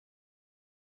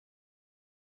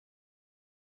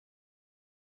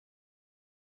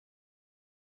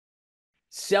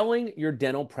Selling your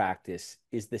dental practice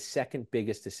is the second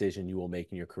biggest decision you will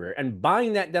make in your career. And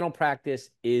buying that dental practice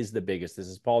is the biggest. This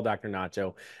is Paul, Dr.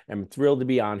 Nacho. I'm thrilled to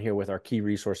be on here with our key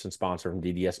resource and sponsor from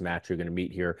DDS Match. You're going to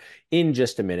meet here in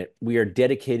just a minute. We are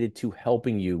dedicated to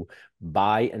helping you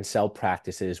buy and sell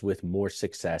practices with more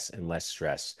success and less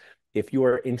stress. If you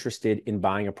are interested in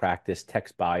buying a practice,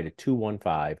 text buy to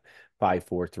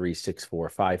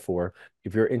 215-543-6454.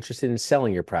 If you're interested in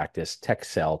selling your practice,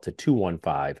 text sell to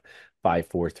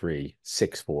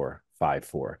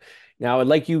 215-543-6454. Now, I'd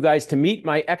like you guys to meet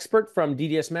my expert from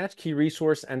DDS Match, key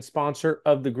resource and sponsor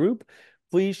of the group.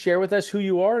 Please share with us who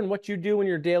you are and what you do in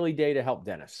your daily day to help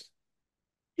dentists.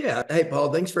 Yeah. Hey,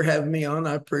 Paul, thanks for having me on.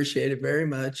 I appreciate it very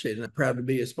much. And I'm proud to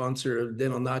be a sponsor of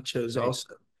Dental Nachos Great.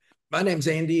 also. My name's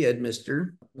Andy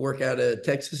Edmister, work out of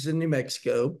Texas and New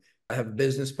Mexico. I have a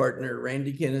business partner,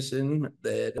 Randy Kinnison,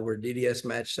 that we're DDS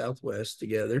Match Southwest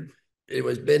together. It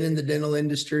was been in the dental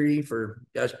industry for,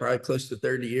 gosh, probably close to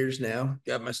 30 years now.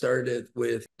 Got my start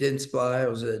with Dentsply. I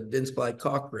was a Dentsply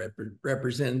caulk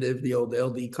representative, the old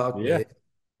LD caulk Yeah. day,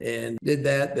 and did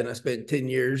that. Then I spent 10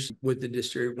 years with the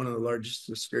district, one of the largest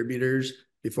distributors,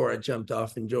 before I jumped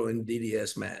off and joined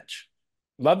DDS Match.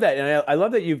 Love that. And I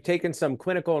love that you've taken some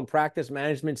clinical and practice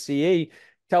management CE.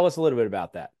 Tell us a little bit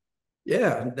about that.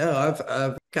 Yeah, no,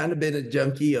 I've kind of been a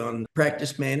junkie on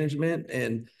practice management,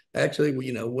 and actually,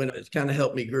 when it's kind of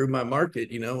helped me grow my market.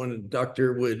 When a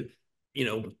doctor would,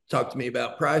 talk to me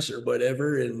about price or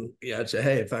whatever, and I'd say,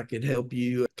 hey, if I could help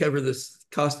you cover this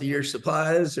cost of your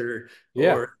supplies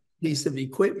Yeah. or piece of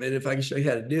equipment, if I can show you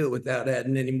how to do it without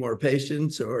adding any more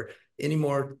patients or any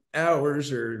more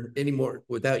hours or any more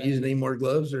without using any more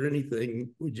gloves or anything,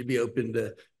 would you be open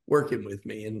to working with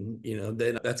me? And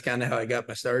then that's kind of how I got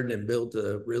my start and built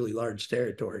a really large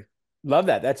territory. Love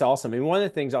that. That's awesome. I mean, one of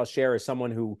the things I'll share is someone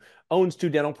who owns two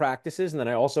dental practices, and then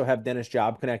I also have Dentist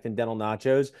Job Connect and Dental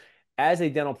Nachos. As a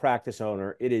dental practice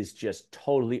owner, it is just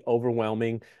totally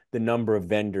overwhelming the number of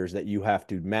vendors that you have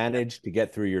to manage to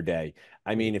get through your day.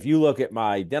 I mean, if you look at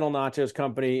my dental nachos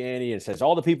company, Annie, it says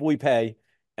all the people we pay,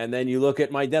 and then you look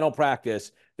at my dental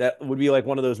practice, that would be like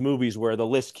one of those movies where the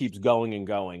list keeps going and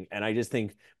going. And I just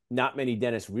think not many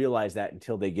dentists realize that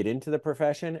until they get into the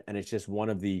profession, and it's just one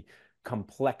of the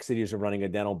complexities of running a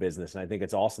dental business. And I think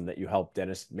it's awesome that you help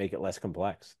dentists make it less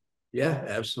complex. Yeah,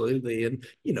 absolutely. And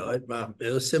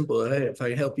it was simple. Hey, if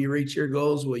I help you reach your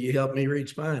goals, will you help me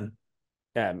reach mine?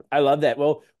 Yeah, I love that.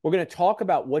 Well, we're going to talk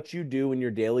about what you do in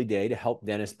your daily day to help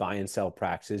dentists buy and sell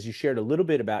practices. You shared a little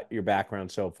bit about your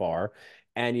background so far.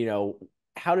 And,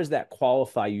 how does that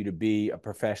qualify you to be a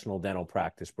professional dental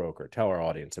practice broker? Tell our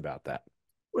audience about that.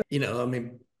 Well, I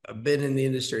mean, I've been in the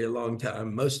industry a long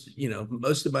time.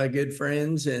 Most of my good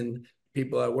friends and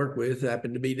people I work with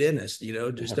happen to be dentists,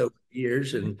 just over the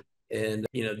years, and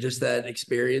just that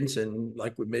experience. And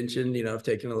like we mentioned, I've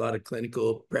taken a lot of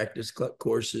clinical practice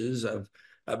courses. I've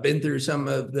been through some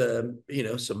of the,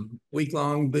 some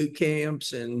week-long boot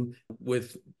camps, and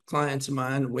with clients of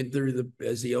mine, went through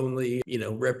as the only,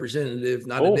 representative,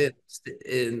 not a Cool. dentist,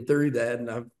 and through that.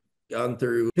 And I've gone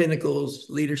through Pinnacle's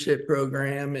leadership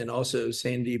program and also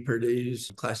Sandy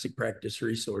Purdue's classic practice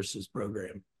resources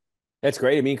program. That's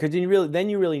great. I mean, because you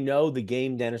really know the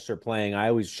game dentists are playing. I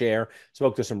always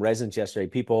spoke to some residents yesterday.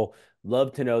 People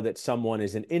love to know that someone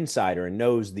is an insider and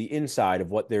knows the inside of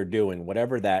what they're doing,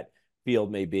 whatever that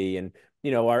field may be. And,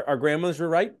 our grandmothers were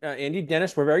right. Andy,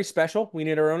 dentists, we're very special. We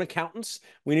need our own accountants.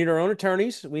 We need our own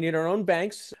attorneys. We need our own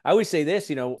banks. I always say this,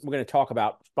 we're going to talk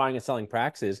about buying and selling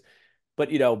practices, but,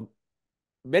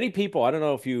 many people, I don't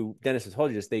know if you dentists have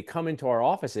told you this, they come into our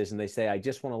offices and they say, I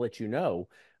just want to let you know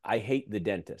I hate the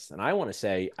dentist. And I want to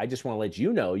say, I just want to let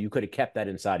you know you could have kept that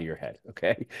inside of your head.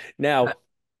 Okay. Now,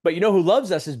 but who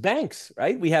loves us is banks,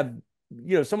 right? We have,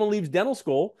 someone leaves dental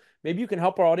school. Maybe you can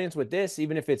help our audience with this,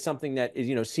 even if it's something that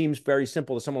is, seems very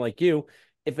simple to someone like you.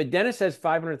 If a dentist has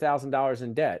 $500,000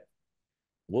 in debt,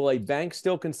 will a bank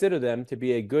still consider them to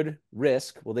be a good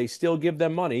risk? Will they still give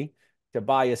them money to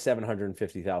buy a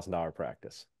 $750,000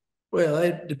 practice? Well,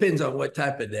 it depends on what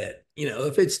type of debt.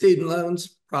 If it's student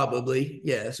loans, probably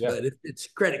yes. Yeah. But if it's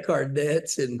credit card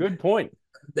debts and Good point.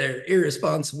 they're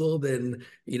irresponsible, then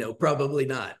probably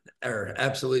not, or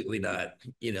absolutely not.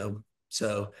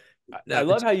 So I no,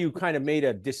 love how you kind of made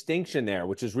a distinction there,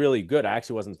 which is really good. I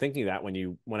actually wasn't thinking that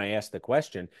when I asked the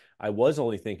question. I was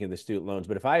only thinking the student loans.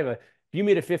 But if you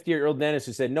meet a 50-year-old dentist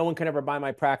who said, no one can ever buy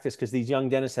my practice because these young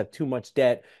dentists have too much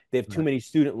debt, they have too many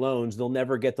student loans, they'll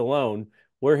never get the loan.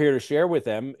 We're here to share with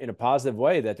them in a positive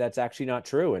way that that's actually not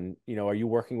true. And, are you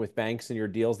working with banks in your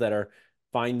deals that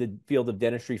find the field of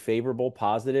dentistry favorable,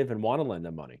 positive, and want to lend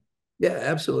them money? Yeah,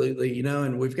 absolutely.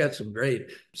 And we've got some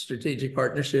great strategic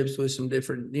partnerships with some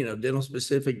different, dental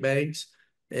specific banks.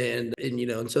 And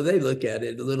so they look at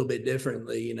it a little bit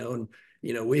differently, and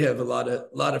we have a lot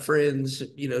of friends,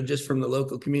 just from the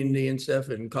local community and stuff,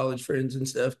 and college friends and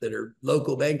stuff that are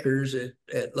local bankers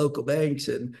at local banks.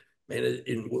 And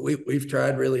we've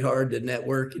tried really hard to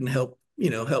network and help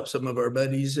some of our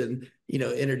buddies, and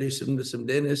introduce them to some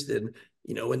dentists. And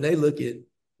when they look at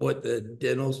what the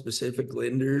dental specific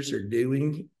lenders are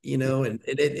doing, and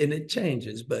it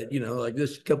changes. But like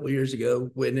this a couple of years ago,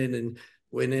 went in,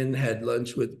 had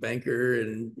lunch with the banker,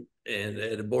 and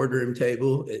at a boardroom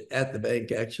table at the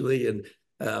bank actually, and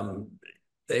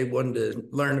they wanted to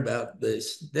learn about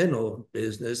this dental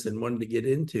business and wanted to get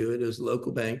into it. It was a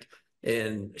local bank,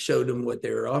 and showed them what they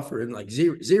were offering, like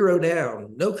zero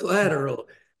down, no collateral.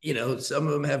 Some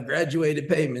of them have graduated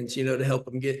payments, to help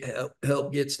them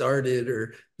help get started,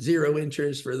 or zero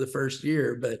interest for the first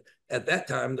year. But at that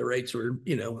time, the rates were,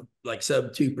 like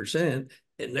sub 2%.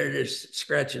 And they're just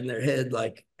scratching their head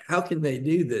like, how can they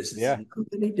do this? It's Yeah. no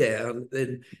money down.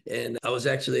 And I was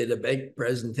actually at a bank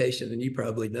presentation, and you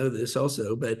probably know this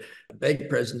also, but a bank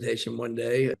presentation one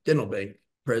day, a dental bank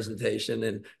presentation,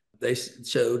 and they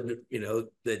showed,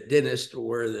 that dentists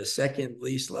were the second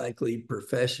least likely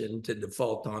profession to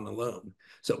default on a loan.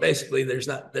 So basically, there's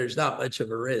not much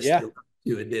of a risk Yeah.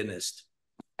 to a dentist.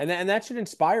 And that should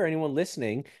inspire anyone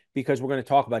listening, because we're going to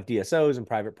talk about DSOs and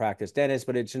private practice dentists,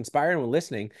 but it should inspire anyone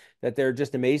listening that there are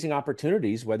just amazing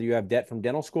opportunities, whether you have debt from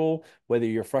dental school, whether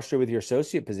you're frustrated with your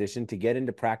associate position, to get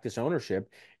into practice ownership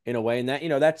in a way. And that,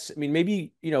 that's, I mean,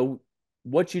 maybe,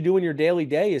 what you do in your daily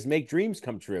day is make dreams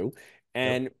come true. Yep.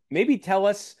 And maybe tell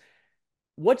us,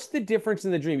 what's the difference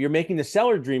in the dream? You're making the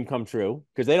seller dream come true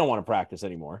because they don't want to practice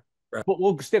anymore. Right. But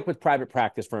we'll stick with private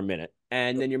practice for a minute.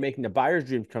 And then you're making the buyer's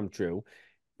dreams come true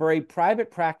for a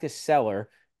private practice seller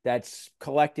that's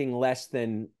collecting less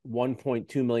than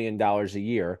 $1.2 million a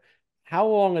year. How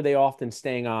long are they often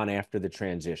staying on after the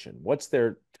transition? What's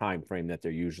their time frame that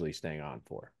they're usually staying on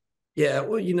for? Yeah,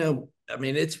 well, I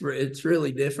mean, it's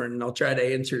really different, and I'll try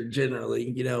to answer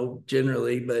generally,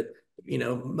 but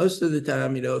most of the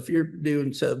time, if you're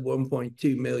doing sub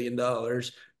 $1.2 million,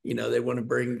 they want to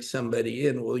bring somebody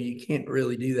in. Well, you can't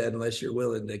really do that unless you're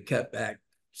willing to cut back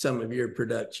some of your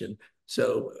production.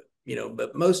 So,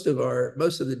 but most of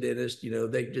the dentists,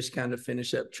 they just kind of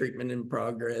finish up treatment in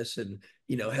progress, and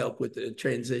help with the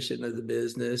transition of the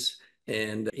business,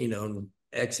 and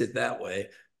exit that way.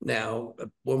 Now, a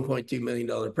 $1.2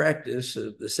 million practice,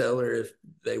 the seller, if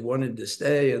they wanted to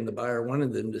stay and the buyer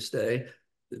wanted them to stay,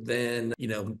 then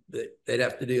they'd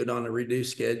have to do it on a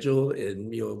reduced schedule,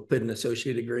 and put an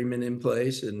associate agreement in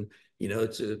place, and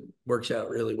it works out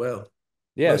really well.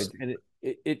 Yeah, Most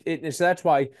and so that's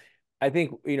why I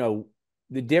think,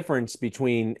 the difference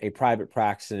between a private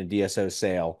practice and a DSO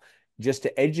sale, just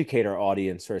to educate our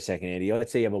audience for a second, Andy,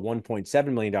 let's say you have a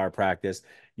 $1.7 million practice,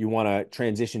 you want to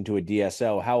transition to a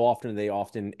DSO. How often are they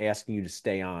often asking you to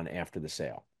stay on after the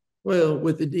sale? Well,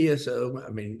 with the DSO,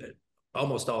 I mean,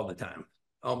 almost all the time,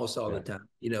 almost all the Okay.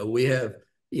 time. We have,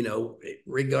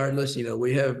 regardless,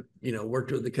 we have,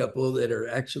 worked with a couple that are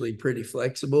actually pretty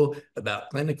flexible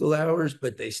about clinical hours,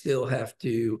 but they still have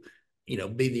to,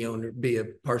 be the owner, be a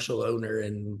partial owner,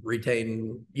 and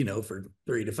retain, for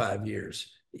 3 to 5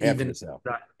 years, After even the if sale.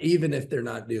 even if they're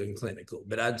not doing clinical.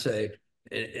 But I'd say,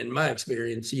 in my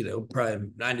experience, probably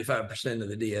 95% of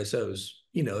the DSOs,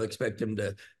 expect them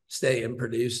to stay and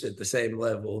produce at the same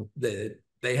level that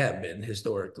they have been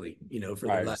historically, for the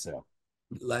Prior to sale.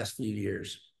 last few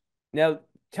years. Now,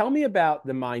 tell me about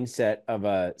the mindset of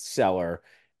a seller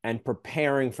and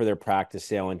preparing for their practice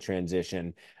sale and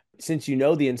transition. Since you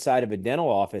know the inside of a dental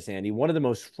office, Andy, one of the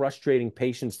most frustrating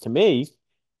patients to me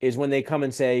is when they come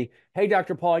and say, "Hey,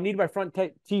 Dr. Paul, I need my front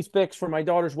teeth fixed for my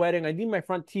daughter's wedding. I need my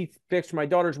front teeth fixed for my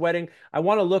daughter's wedding. I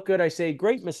want to look good." I say,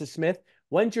 "Great, Mrs. Smith.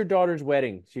 When's your daughter's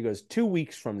wedding?" She goes, "2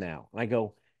 weeks from now." And I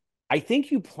go, "I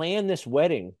think you planned this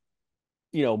wedding,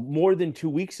 more than 2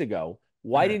 weeks ago.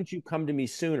 Why Right. didn't you come to me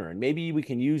sooner?" And maybe we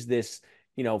can use this,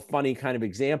 funny kind of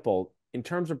example in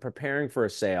terms of preparing for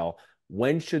a sale.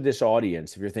 When should this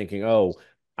audience, if you're thinking, oh,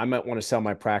 I might want to sell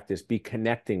my practice, be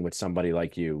connecting with somebody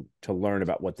like you to learn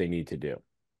about what they need to do?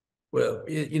 Well,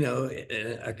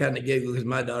 I kind of giggle because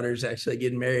my daughter's actually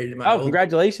getting married. My Oh, old,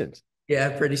 congratulations.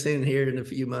 yeah, pretty soon here in a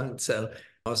few months. So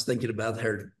I was thinking about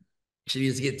her. She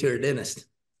needs to get to her dentist.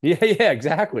 Yeah, yeah,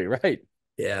 exactly. Right.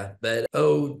 Yeah, but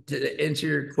to answer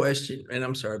your question, and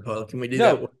I'm sorry, Paul, can we do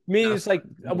that No, one? me, No. it's like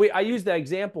I use that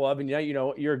example of, and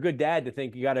you're a good dad to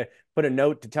think you got to put a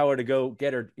note to tell her to go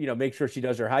get her, make sure she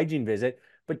does her hygiene visit.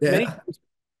 But many Yeah. times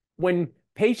when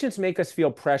patients make us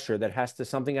feel pressure that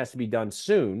something has to be done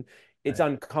soon. It's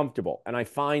Right. uncomfortable. And I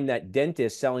find that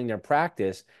dentists selling their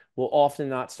practice will often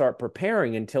not start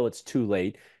preparing until it's too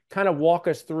late. Kind of walk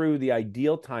us through the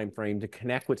ideal time frame to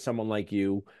connect with someone like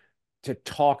you to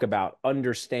talk about,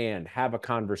 understand, have a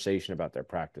conversation about their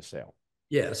practice sale.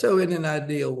 Yeah. So in an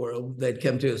ideal world, they'd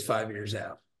come to us 5 years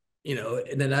out, in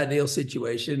an ideal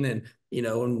situation. And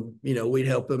we'd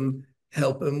help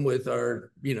them with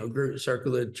our, group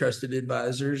circle of trusted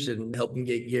advisors and help them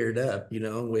get geared up,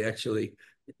 and we actually,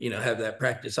 have that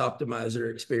practice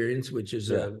optimizer experience, which is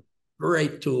Yeah. a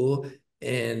great tool.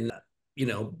 And,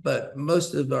 but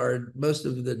most of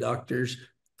the doctors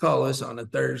call us on a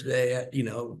Thursday at,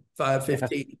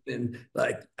 5:15 and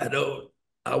like,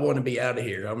 I want to be out of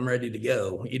here. I'm ready to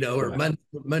go, or Yeah.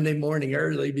 Monday morning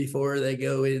early before they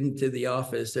go into the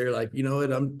office. They're like, you know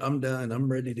what, I'm done. I'm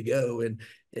ready to go. And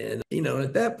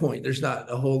at that point, there's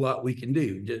not a whole lot we can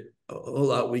do. Just a whole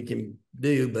lot we can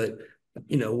do. But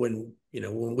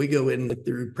when we go in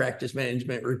through practice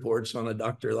management reports on a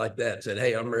doctor like that, said,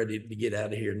 hey, I'm ready to get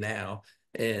out of here now.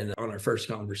 And on our first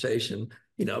conversation,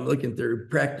 I'm looking through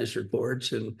practice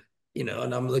reports and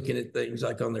I'm looking at things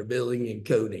like on their billing and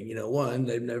coding. One,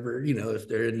 they've never, if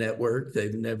they're in network,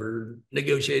 they've never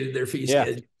negotiated their fee Yeah.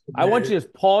 schedule. I want you to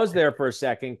just pause there for a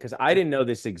second because I didn't know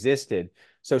this existed.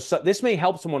 So this may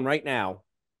help someone right now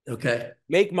Okay.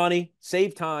 make money,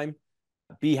 save time,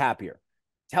 be happier.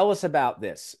 Tell us about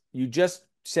this. You just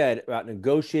said about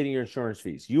negotiating your insurance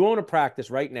fees. You own a practice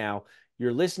right now.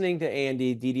 You're listening to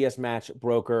Andy, DDS Match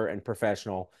broker and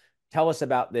professional. Tell us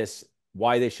about this,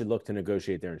 why they should look to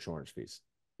negotiate their insurance fees.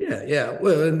 Yeah, yeah.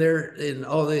 Well, and they're in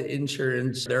all the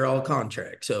insurance, they're all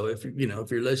contracts. So if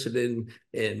you're listening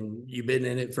and you've been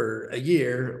in it for a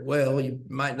year, well, you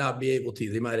might not be able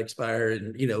to. They might expire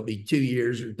and be 2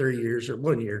 years or 3 years or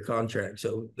 1 year contract.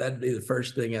 So that'd be the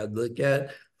first thing I'd look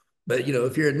at. But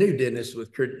if you're a new dentist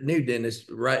with new dentist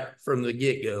right from the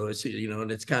get go, it's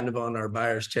and it's kind of on our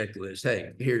buyer's checklist.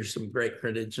 Hey, here's some great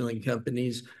credentialing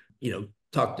companies.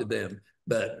 Talk to them.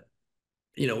 But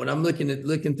when I'm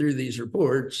looking through these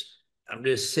reports, I'm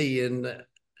just seeing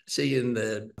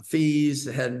the fees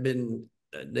that hadn't been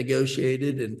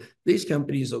negotiated, and these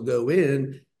companies will go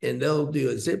in and they'll do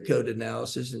a zip code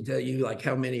analysis and tell you like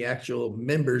how many actual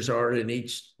members are in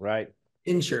each Right.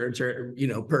 insurance or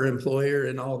per employer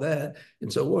and all that.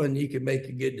 And so one, you can make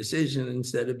a good decision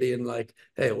instead of being like,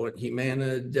 hey, I want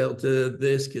Humana, Delta,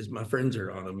 this because my friends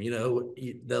are on them.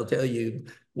 They'll tell you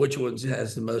which ones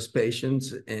has the most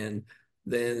patients, and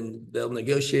then they'll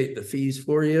negotiate the fees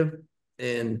for you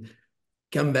and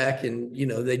come back. And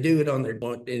they do it on their,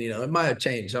 and it might have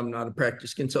changed. I'm not a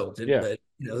practice consultant, Yeah.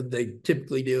 but they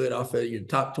typically do it off of your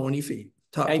top 20 feet,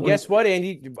 top And 20. guess what,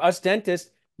 Andy? Us dentists,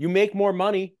 you make more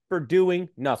money for doing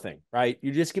nothing, right?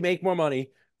 You just can make more money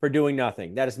for doing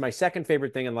nothing. That is my second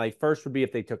favorite thing in life. First would be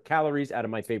if they took calories out of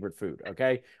my favorite food.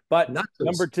 Okay. But number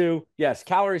Nachos. two, yes,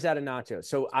 calories out of nachos.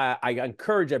 So I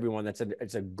encourage everyone. It's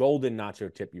a golden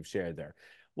nacho tip you've shared there.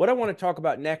 What I want to talk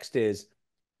about next is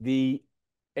the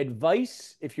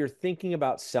advice if you're thinking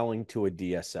about selling to a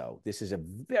DSO. This is a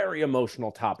very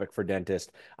emotional topic for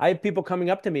dentists. I have people coming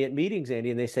up to me at meetings,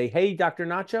 Andy, and they say, hey, Dr.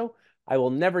 Nacho, I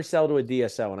will never sell to a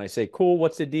DSO. And I say, cool,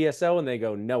 what's a DSO? And they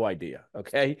go, no idea.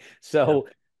 Okay. Yeah. So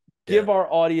Yeah. give our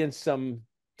audience some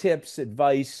tips,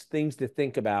 advice, things to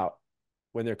think about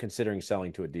when they're considering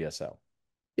selling to a DSO.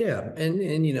 Yeah, and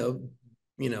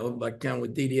like kind of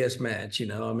with DDS match,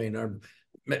 I mean, our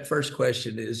first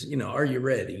question is, are you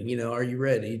ready? Are you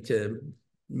ready to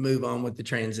move on with the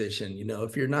transition?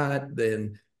 If you're not,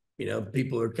 then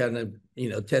people are kind of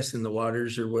testing the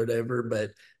waters or whatever,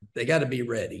 but they got to be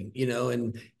ready,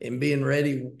 and being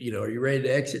ready. Are you ready to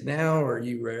exit now, or are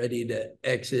you ready to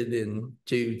exit in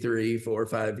 2, 3, 4,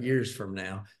 5 years from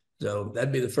now? So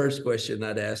that'd be the first question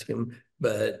I'd ask them.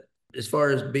 But as far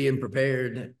as being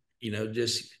prepared,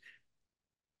 just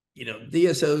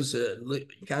DSO's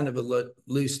kind of a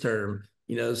loose term.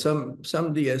 Some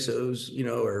DSOs,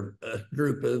 are a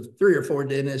group of 3 or 4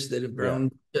 dentists that have Yeah.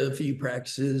 grown to a few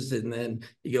practices, and then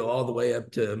you go all the way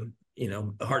up to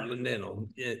Heartland Dental,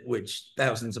 which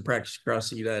thousands of practices across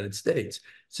the United States.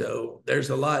 So there's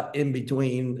a lot in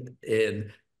between,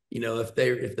 and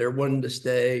if they're wanting to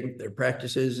stay, their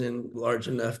practice isn't large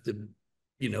enough to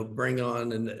bring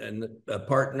on a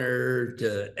partner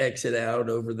to exit out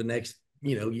over the next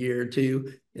year or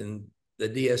two, and the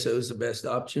DSO is the best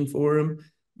option for them,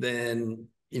 then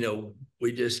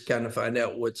we just kind of find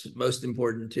out what's most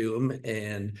important to them,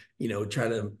 and try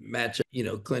to match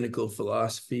clinical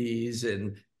philosophies.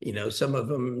 And some of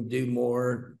them do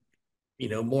more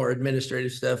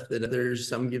administrative stuff than others.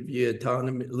 Some give you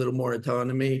autonomy, a little more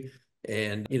autonomy.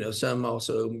 And, some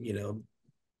also,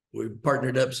 we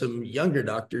partnered up some younger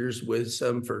doctors with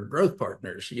some for growth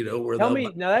partners, where Tell they'll,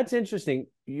 me, now that's interesting.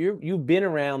 You've been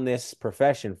around this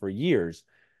profession for years.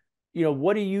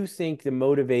 What do you think the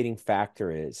motivating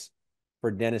factor is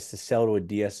for dentists to sell to a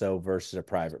DSO versus a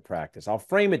private practice? I'll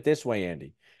frame it this way,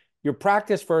 Andy. Your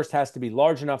practice first has to be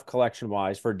large enough collection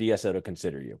wise for a DSO to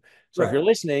consider you. So if right. you're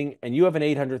listening and you have an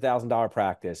 $800,000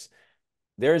 practice,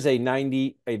 there's a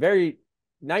very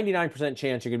 99%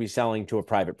 chance you're going to be selling to a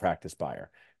private practice buyer.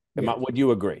 Yes. Would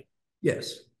you agree?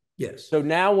 Yes. Yes. So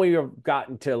now we have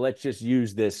gotten to, let's just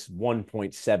use this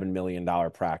 $1.7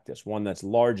 million practice, one that's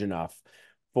large enough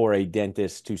for a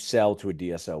dentist to sell to a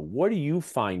DSO. What are you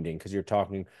finding? Because you're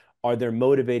talking, are there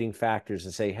motivating factors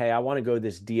to say, hey, I want to go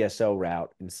this DSO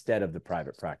route instead of the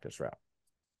private practice route?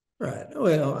 Right.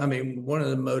 Well, I mean, one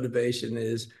of the motivation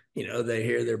is, they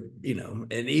hear they're, an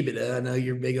EBITDA. I know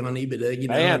you're big on EBITDA,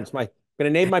 I am. It's my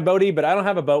going to name my boat E, but I don't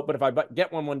have a boat. But if I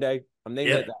get one day, I'm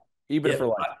naming Yep. it that. EBITDA for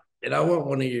Yep. life. And I want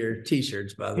one of your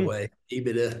t-shirts, by the way,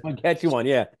 EBITDA. I'll get you one.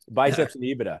 Yeah. Biceps and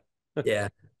EBITDA. Yeah.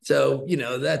 So,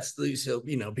 that's the, so,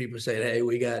 people say, hey,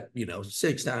 we got,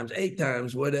 6 times, 8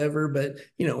 times, whatever. But,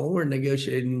 when we're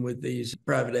negotiating with these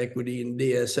private equity and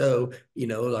DSO,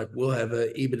 like we'll have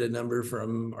a EBITDA number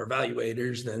from our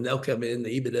evaluators, then they'll come in,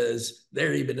 the EBITDA's,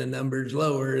 their EBITDA number's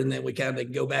lower. And then we kind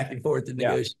of go back and forth and Yeah.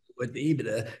 negotiate with the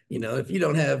EBITDA. If you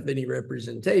don't have any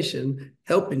representation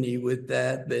helping you with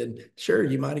that, then sure,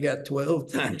 you might have got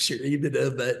 12 times your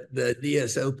EBITDA, but the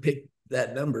DSO picked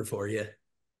that number for you.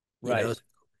 you Right. know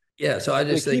yeah, so I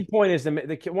The just key think, point is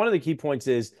one of the key points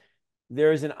is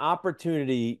there is an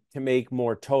opportunity to make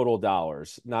more total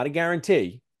dollars, not a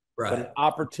guarantee, but an right.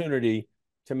 opportunity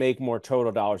to make more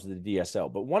total dollars with the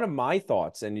DSO. But one of my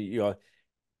thoughts, and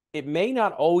it may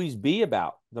not always be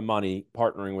about the money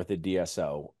partnering with a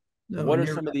DSO. No, What and are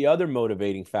you're some of right. the other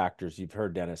motivating factors you've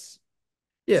heard Dennis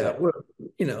Yeah, say?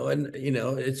 well, and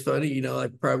it's funny,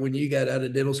 like probably when you got out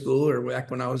of dental school or back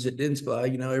when I was at dental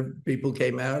school, people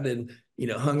came out and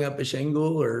hung up a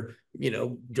shingle or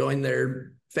joined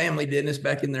their family dentist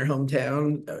back in their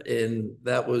hometown, and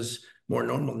that was more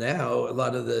normal. Now a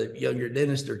lot of the younger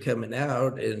dentists are coming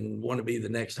out and want to be the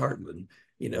next Heartland.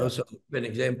 Yeah. So an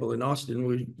example in Austin,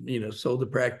 we sold the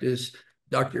practice.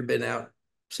 Doctor been out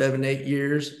 7-8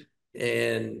 years,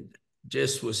 and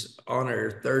just was on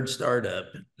her third startup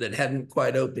that hadn't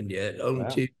quite opened yet, owned Wow.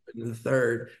 two in the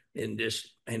third, and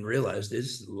realized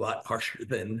it's a lot harsher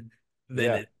than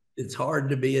Yeah. it's hard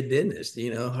to be a dentist,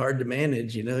 hard to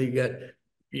manage. You got,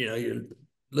 you're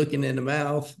looking in the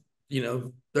mouth,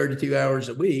 32 hours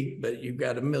a week, but you've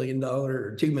got $1 million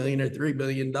or 2 million or $3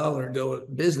 billion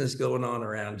business going on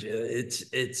around you.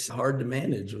 It's hard to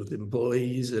manage with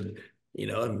employees and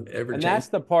ever And change. that's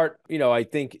the part, I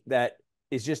think that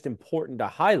is just important to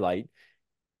highlight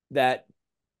that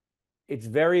it's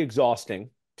very exhausting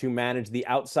to manage the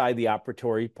outside the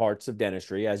operatory parts of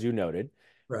dentistry, as you noted.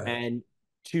 Right. And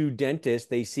to dentists,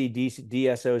 they see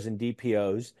DSOs and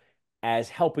DPOs as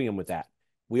helping them with that.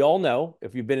 We all know,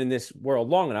 if you've been in this world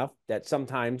long enough, that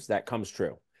sometimes that comes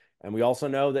true. And we also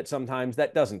know that sometimes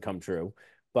that doesn't come true.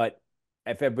 But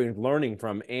if everybody's learning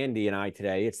from Andy and I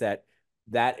today, it's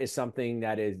that is something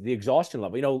that is the exhaustion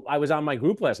level. I was on my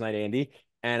group last night, Andy,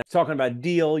 and talking about a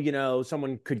deal,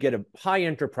 someone could get a high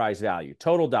enterprise value,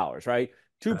 total dollars, right?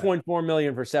 Right. 2.4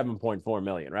 million for 7.4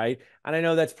 million, right? And I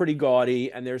know that's pretty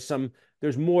gaudy, and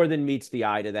there's more than meets the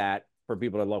eye to that for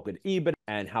people to look at EBITDA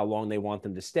and how long they want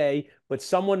them to stay. But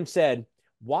someone said,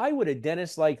 why would a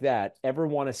dentist like that ever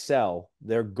want to sell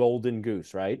their golden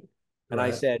goose, right? And I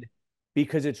Right. said,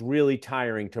 because it's really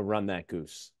tiring to run that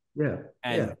goose. Yeah.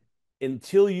 And Yeah.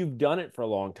 until you've done it for a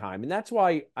long time. And that's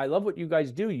why I love what you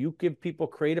guys do. You give people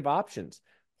creative options,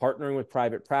 partnering with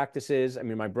private practices. I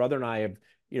mean, my brother and I have,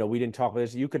 we didn't talk about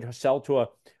this. You could sell to a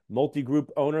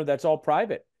multi-group owner that's all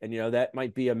private. And, that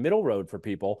might be a middle road for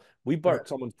people. We Right. bought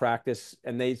someone's practice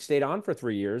and they stayed on for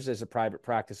 3 years as a private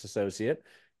practice associate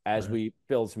as Right. we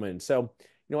filled some in. So,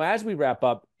 as we wrap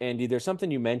up, Andy, there's something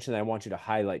you mentioned that I want you to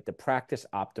highlight, the practice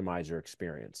optimizer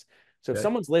experience. So if Okay.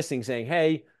 someone's listening saying,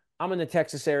 hey, I'm in the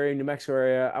Texas area, New Mexico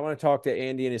area, I want to talk to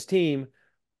Andy and his team,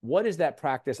 what does that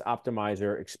practice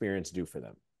optimizer experience do for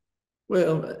them?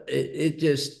 Well, it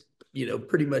just,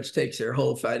 pretty much takes their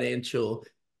whole financial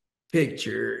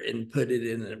picture and put it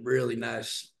in a really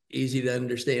nice, easy to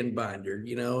understand binder,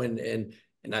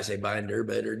 and I say binder,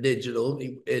 but or digital.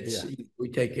 It's Yeah. we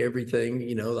take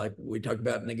everything, like we talk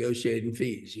about negotiating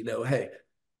fees. Hey,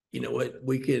 you know what,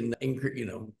 we can increase.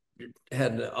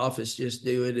 Had the office just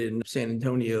do it in San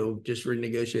Antonio, just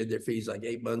renegotiated their fees like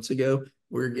 8 months ago.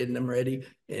 we're getting them ready,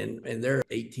 and they're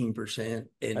 18%.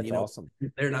 And That's awesome.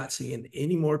 they're not seeing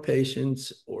any more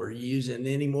patients or using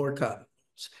any more cotton,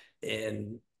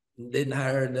 and didn't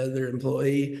hire another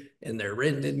employee, and their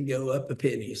rent didn't go up a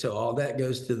penny. So all that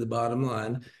goes to the bottom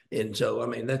line. And so, I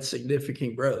mean, that's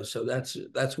significant growth. So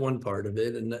that's one part of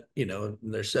it. And,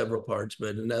 there's several parts,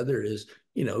 but another is,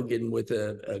 getting with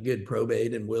a good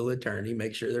probate and will attorney,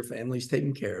 make sure their family's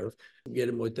taken care of, get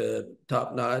them with the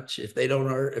top notch. If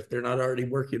they're not already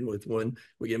working with one,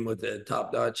 we get them with a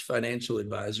top notch financial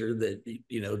advisor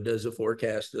that, does a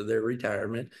forecast of their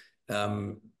retirement.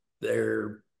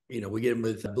 They're we get them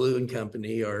with Blue and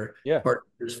Company, our Yeah.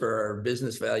 partners for our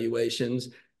business valuations.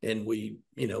 And we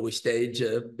stage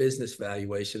a business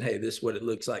valuation. Hey, this is what it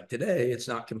looks like today. It's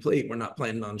not complete. We're not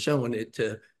planning on showing it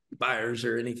to buyers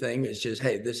or anything. It's just,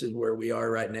 hey, this is where we are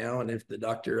right now. And if the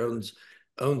doctor owns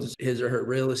his or her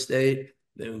real estate,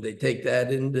 then they take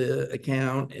that into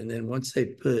account. And then once they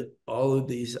put all of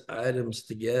these items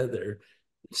together,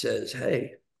 it says,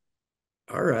 hey,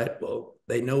 all right, well,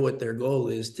 they know what their goal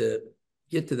is to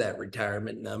get to that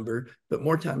retirement number. But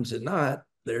more times than not,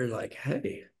 they're like,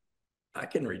 hey, I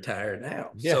can retire now.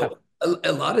 Yeah. So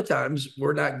a lot of times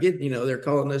we're not getting, they're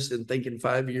calling us and thinking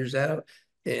 5 years out,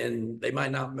 and they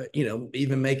might not,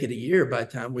 even make it a year by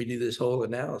the time we do this whole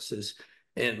analysis.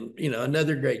 And,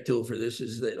 another great tool for this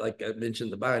is that, like I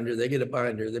mentioned, the binder, they get a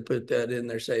binder, they put that in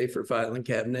their safe or filing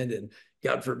cabinet. And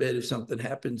God forbid, if something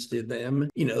happens to them,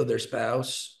 their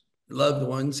spouse, loved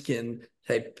ones can,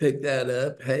 hey, pick that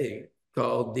up. Hey,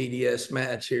 call DDS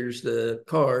Match. Here's the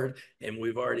card. And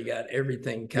we've already got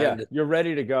everything Yeah, kind of. you're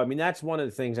ready to go. I mean, that's one of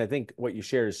the things I think what you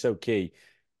shared is so key.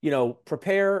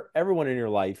 Prepare everyone in your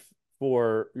life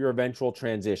for your eventual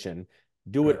transition.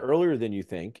 Do it Right. earlier than you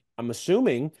think. I'm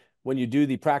assuming when you do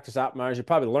the practice optimizer, you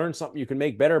probably learn something you can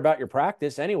make better about your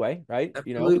practice anyway, right?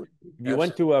 Absolutely. If you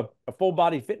went Absolutely. to a full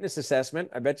body fitness assessment,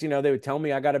 I bet they would tell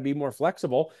me I got to be more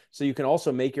flexible. So you can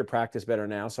also make your practice better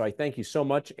now. So I thank you so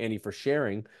much, Andy, for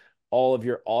sharing all of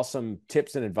your awesome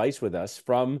tips and advice with us,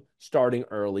 from starting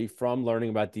early, from learning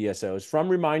about DSOs, from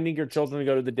reminding your children to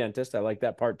go to the dentist. I like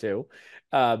that part too.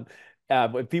 Um,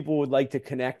 if people would like to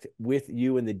connect with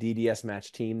you and the DDS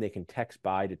Match team, they can text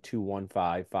by to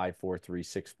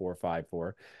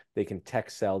 215-543-6454. They can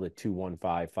text cell to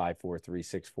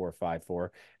 215-543-6454.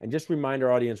 And just remind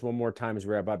our audience one more time as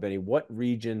we wrap up, Benny, what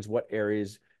regions, what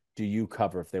areas do you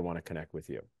cover if they want to connect with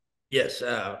you? Yes.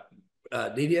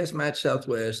 DDS Match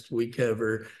Southwest, we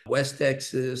cover West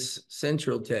Texas,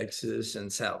 Central Texas, and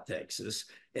South Texas,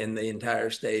 and the entire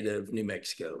state of New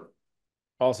Mexico.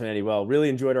 Awesome, Andy. Well, really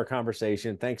enjoyed our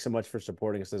conversation. Thanks so much for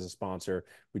supporting us as a sponsor.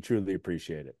 We truly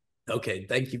appreciate it. Okay.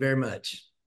 Thank you very much.